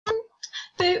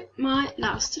Boo my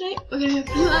loves. Today we're going to be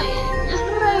playing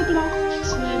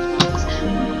Roblox.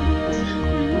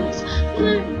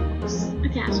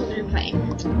 Okay, that's what we're going to play.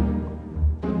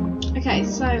 Okay,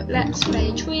 so let's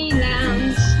play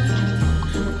TreeLands.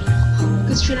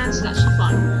 Because TreeLands is actually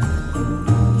fun.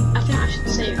 I think I should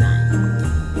save that.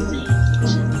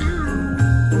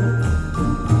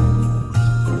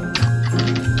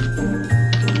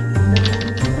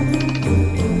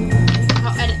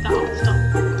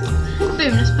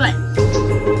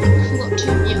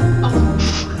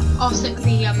 I'll stick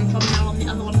the thumbnail on the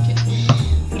other one too.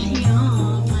 But here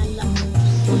are my loves.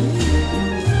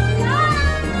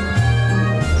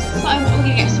 So we're going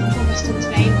to get some progress done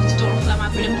today to do off my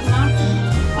brilliant plan.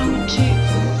 I want to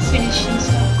finish some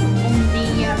stuff on the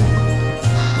I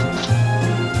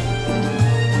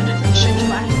don't think I showed you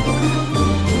what I think.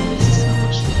 This is so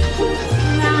much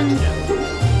random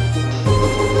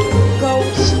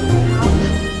goals now.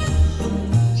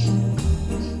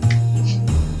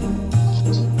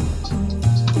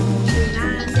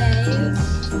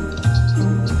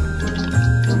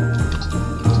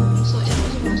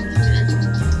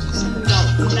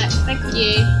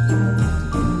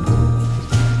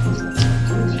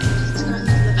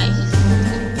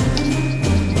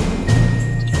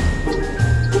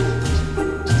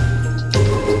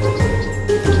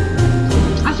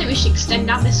 Extend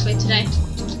out this way today.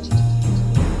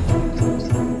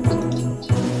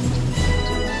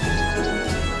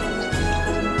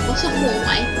 What's a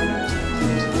four-way?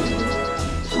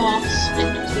 Half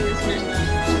split, isn't it?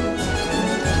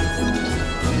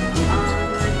 I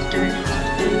don't have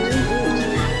to.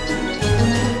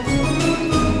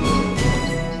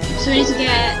 So we need to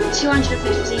get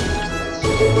 250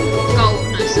 gold.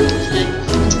 No, silver.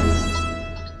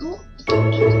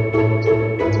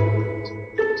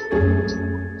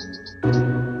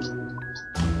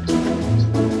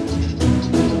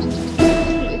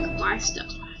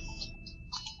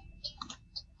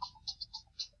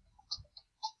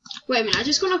 Wait a minute, I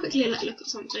just want to quickly look at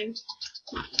something.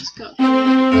 Right, let's go.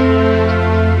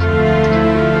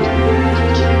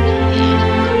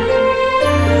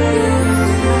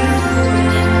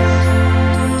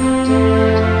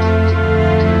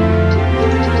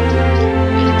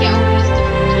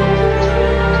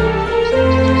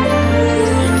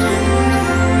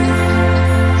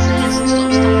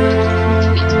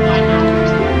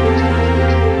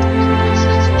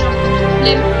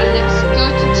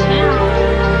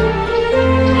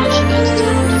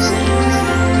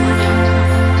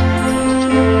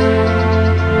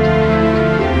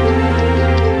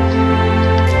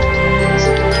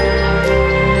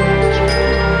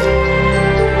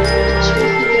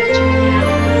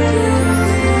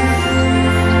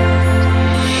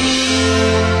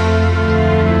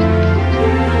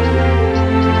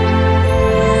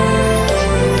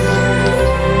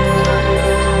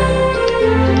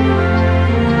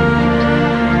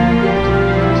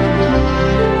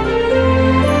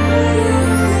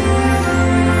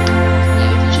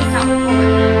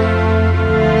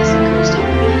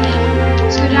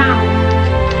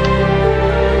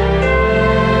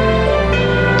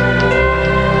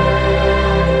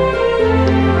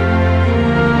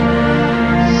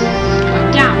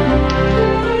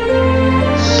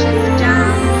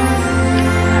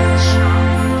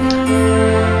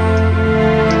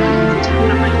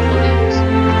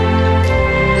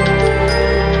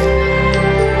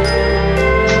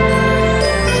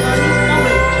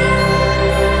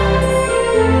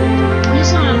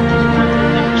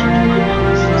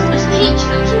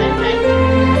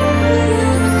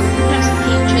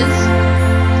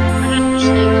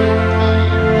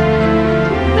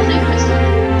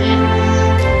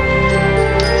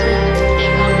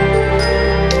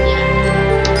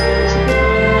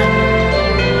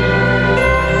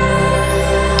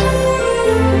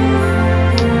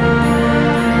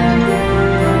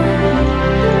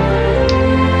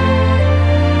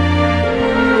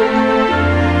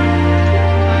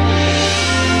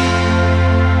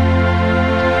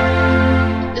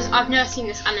 Seen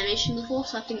this animation before,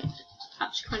 so I think it's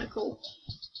actually kind of cool.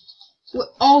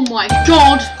 Oh my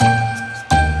god!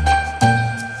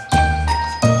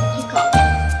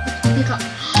 Pick up.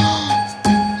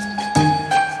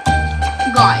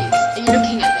 Guys, are you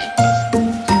looking at this?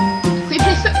 Can we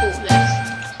play football with this?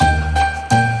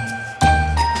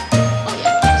 Oh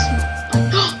yeah, that's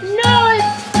not. No!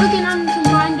 Friggin'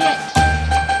 uncombined it!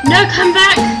 No, come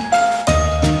back!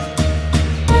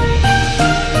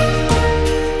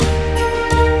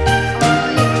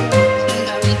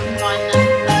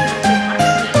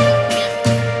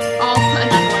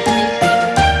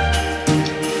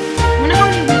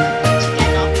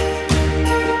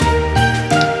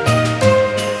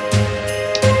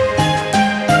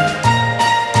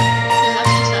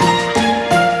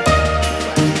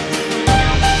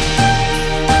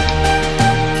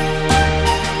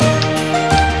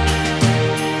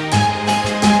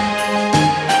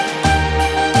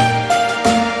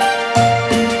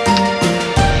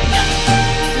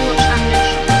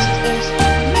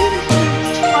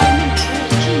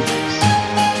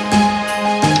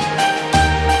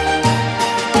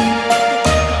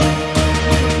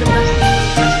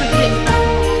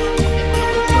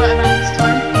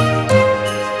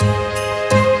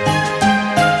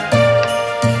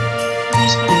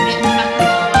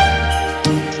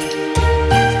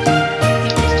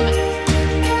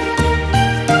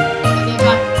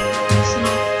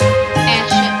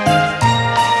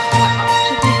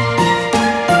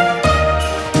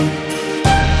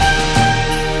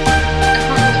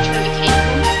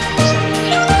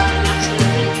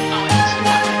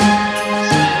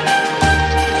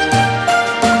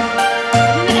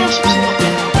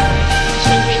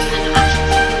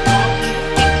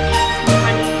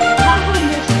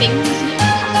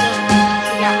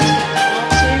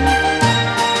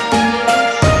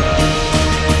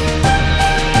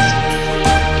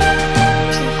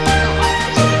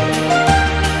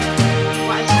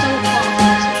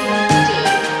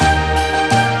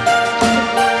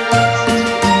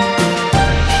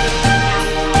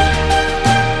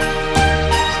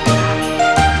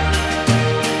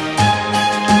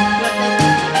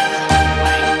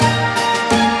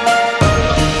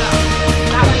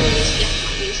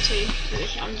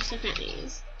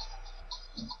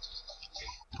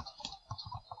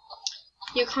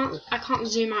 I can't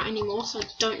zoom out anymore, so I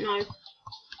don't know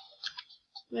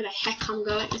where the heck I'm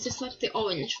going. Is this like the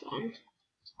orange one?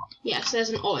 Yeah, so there's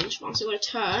an orange one, so we're going to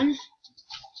turn.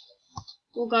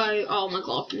 We'll go, oh my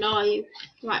god, no. Right,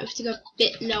 we have to go a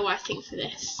bit lower, I think, for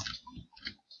this.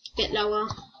 A bit lower.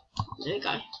 There we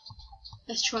go.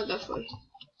 Let's try go through.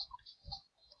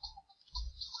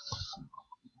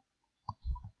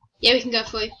 Yeah, we can go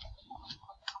through.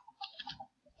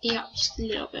 Yeah, just a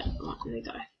little bit. Right, there we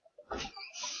go.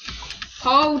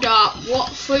 Hold up,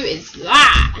 what fruit is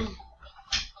that?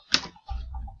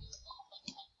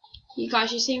 You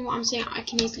guys, you seeing what I'm saying? I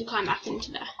can easily climb back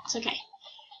into there. It's okay.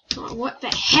 Right, what the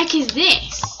heck is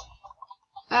this?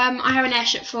 I have an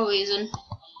airship for a reason.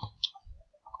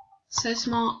 So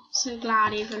smart, so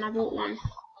glad even I bought one.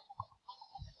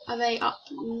 Are they up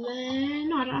there?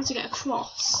 No, I don't have to get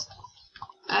across.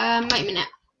 Wait a minute.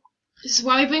 This is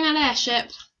why we bring an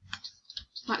airship.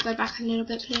 Right, go back a little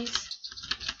bit, please.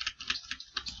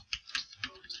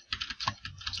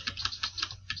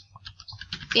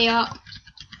 Up.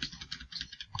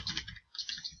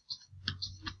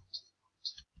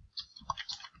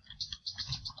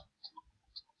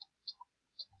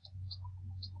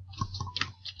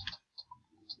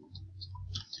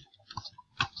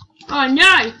 Oh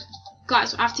no!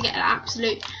 Guys, I have to get an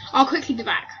absolute. I'll quickly be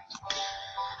back.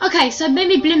 Okay, so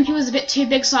maybe Blimpy was a bit too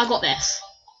big, so I got this.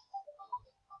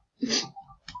 It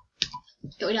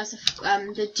would have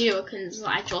the Duocans that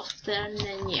I dropped there, and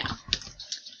then yeah.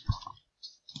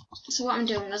 So what I'm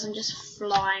doing is I'm just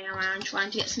flying around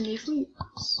trying to get some new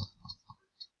fruits.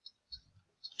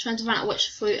 Trying to find out which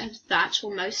fruit has the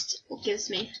actual most, what gives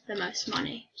me the most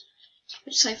money.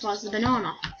 Which so far is the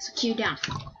banana. So cue down.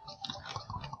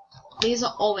 These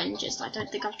are oranges. I don't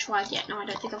think I've tried yet. No, I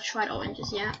don't think I've tried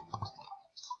oranges yet.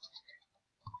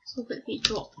 So I'll quickly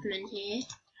drop them in here.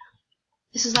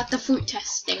 This is like the fruit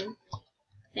testing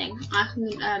thing. I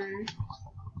can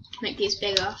make these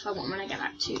bigger if I want when I get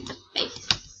back to the base.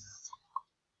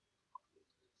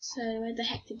 So where the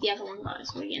heck did the other one go?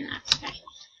 It's already in that. Okay.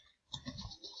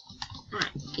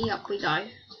 Right, up we go.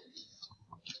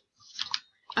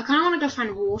 I kind of want to go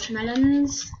find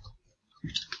watermelons.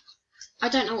 I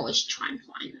don't know what we should try and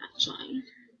find actually.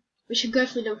 We should go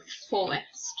through the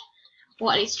forest,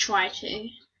 or at least try to.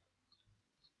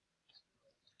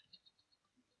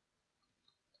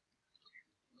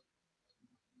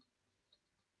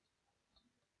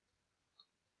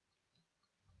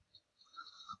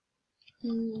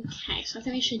 Okay, so I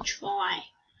think we should try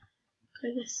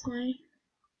go this way.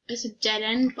 It's a dead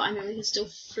end, but I mean we can still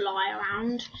fly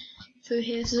around through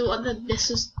here. This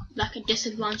is like a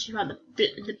disadvantage about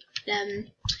the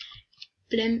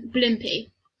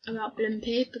Blimpy,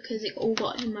 because it all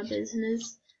got in my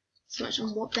business so much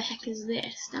on what the heck is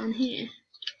this down here.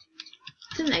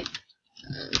 I think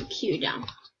they queue down.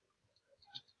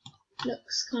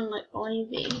 Looks kind of like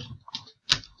ivy.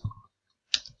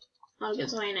 Oh,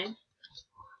 it's raining.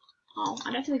 Oh,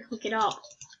 I don't think we can pick it up.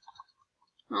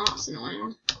 Oh, that's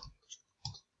annoying.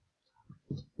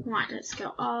 Right, let's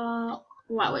go up.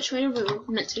 Right, which way are we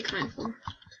meant to be coming from?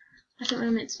 I think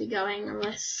we're meant to be going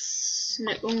unless...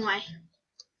 No, wrong way.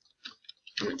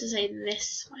 I meant to say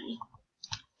this way.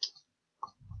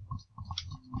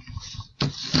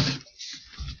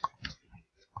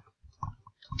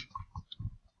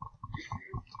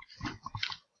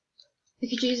 We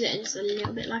could use it just a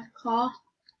little bit like a car.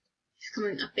 It's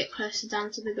coming a bit closer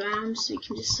down to the ground so we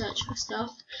can just search for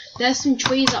stuff. There's some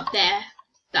trees up there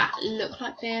that look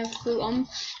like they have fruit on.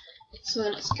 So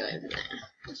let's go over there.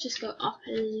 Let's just go up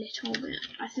a little bit.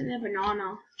 I think they're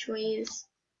banana trees.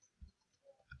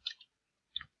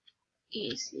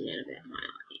 It's a little bit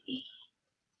high.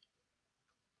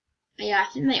 Yeah,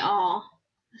 I think they are.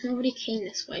 I think everybody came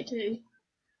this way too.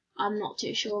 I'm not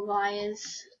too sure,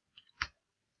 guys.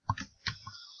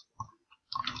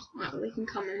 Right, we can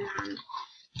come and land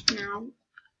now.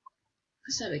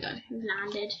 So there we go, we've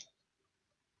landed.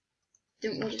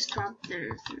 Then we'll just grab them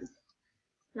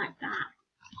like that.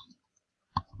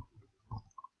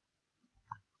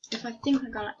 If I think I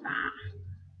go like that,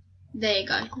 there you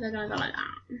go, they're gonna go like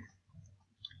that.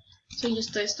 So you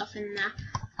just throw stuff in there.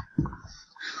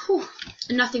 Whew.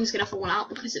 And nothing's gonna fall out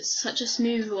because it's such a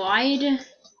smooth ride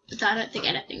that I don't think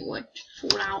anything would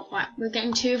fall out. Right, we're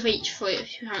getting 2 of each fruit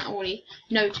if you haven't already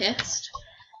noticed.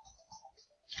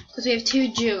 Because we have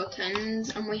 2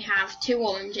 Duocans and we have 2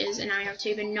 oranges and now we have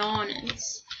 2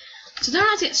 bananas. So I don't know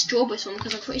how to get strawberries from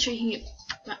because I'm pretty sure you can get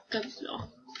that Govlar.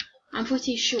 I'm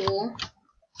pretty sure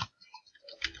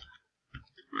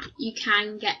you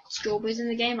can get strawberries in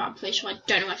the game, but I'm pretty sure I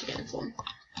don't know where to get them from.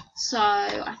 So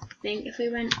I think if we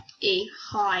went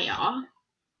higher,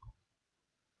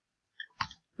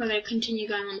 we're going to continue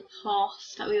going on the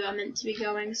path that we were meant to be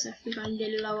going. So if we go a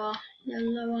little lower,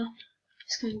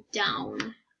 just going down,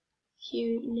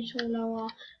 cute, little lower.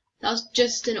 That was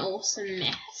just an awesome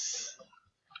miss.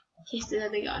 Okay, so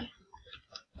there we go.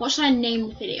 What should I name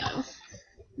the video?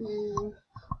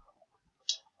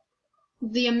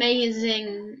 The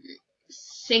amazing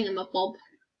thingamabob.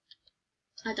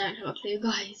 I don't have a clue,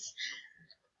 guys.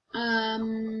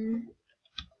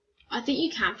 I think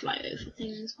you can fly over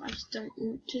things, but I just don't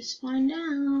want to find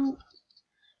out.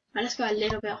 Right, let's go a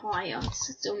little bit higher.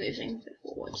 It's still moving a bit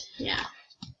forward. Yeah.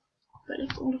 But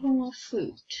look at all of our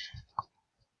fruit.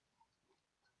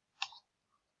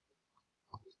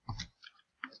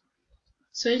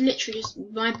 So it's literally just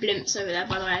my blimps over there,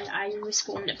 by the way. I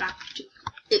respawned it back to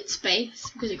its base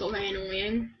because it got very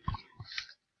annoying.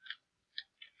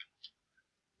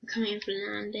 I'm coming in for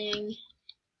landing.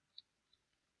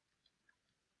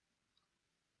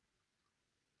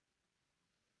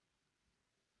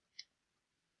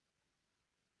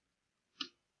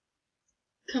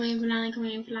 Coming in for landing,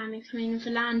 coming in for landing, coming in for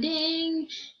landing.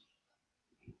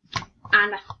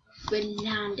 And we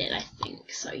landed, I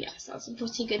think. So yes, that's a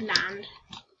pretty good land.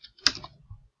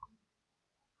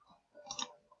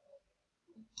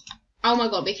 Oh my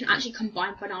god, we can actually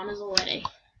combine bananas already.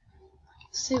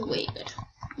 So weird.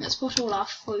 Let's put all our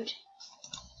fruit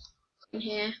in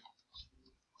here.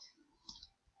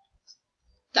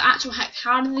 The actual heck,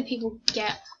 how do the people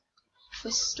get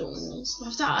crystals?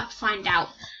 We'll have to find out,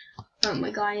 won't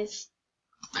we, guys?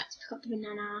 Let's pick up the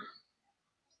banana.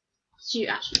 So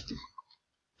actually,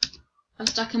 I'm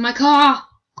stuck in my car.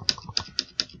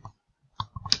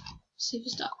 Super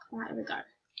stuck. Right, here we go.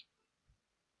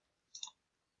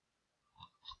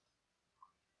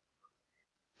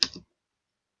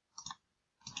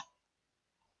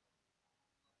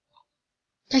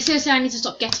 Okay, seriously, I need to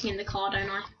stop getting in the car, don't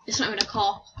I? It's not even a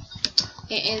car.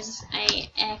 It is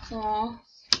a air car.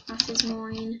 That is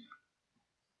mine.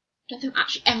 I don't think I'm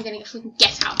actually ever going to freaking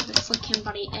get out of the freaking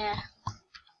bloody air.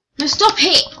 No, stop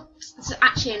it! It's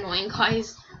actually annoying,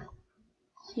 guys.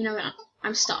 You know what?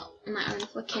 I'm stuck in my own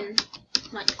freaking,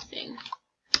 like, thing.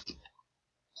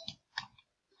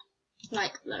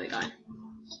 Like, there we go.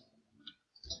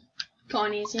 Got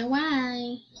an easier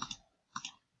way.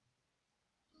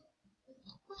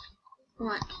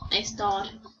 Right, they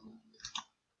starred.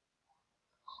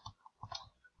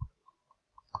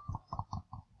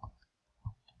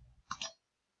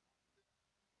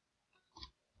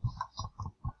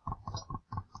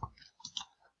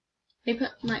 We put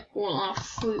like all our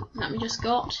fruit that we just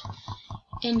got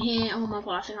in here. Oh my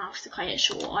god, I think I have to cut it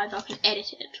short. Either I can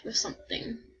edit it with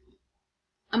something.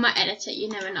 I might edit it, you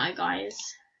never know, guys.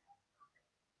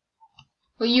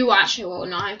 Well, you actually will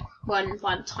know when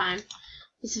by the time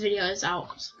this video is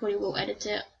out. So probably will edit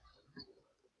it.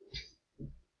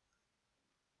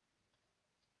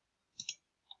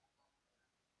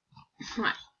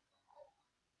 Right.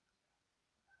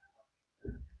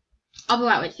 I'll be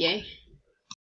right with you.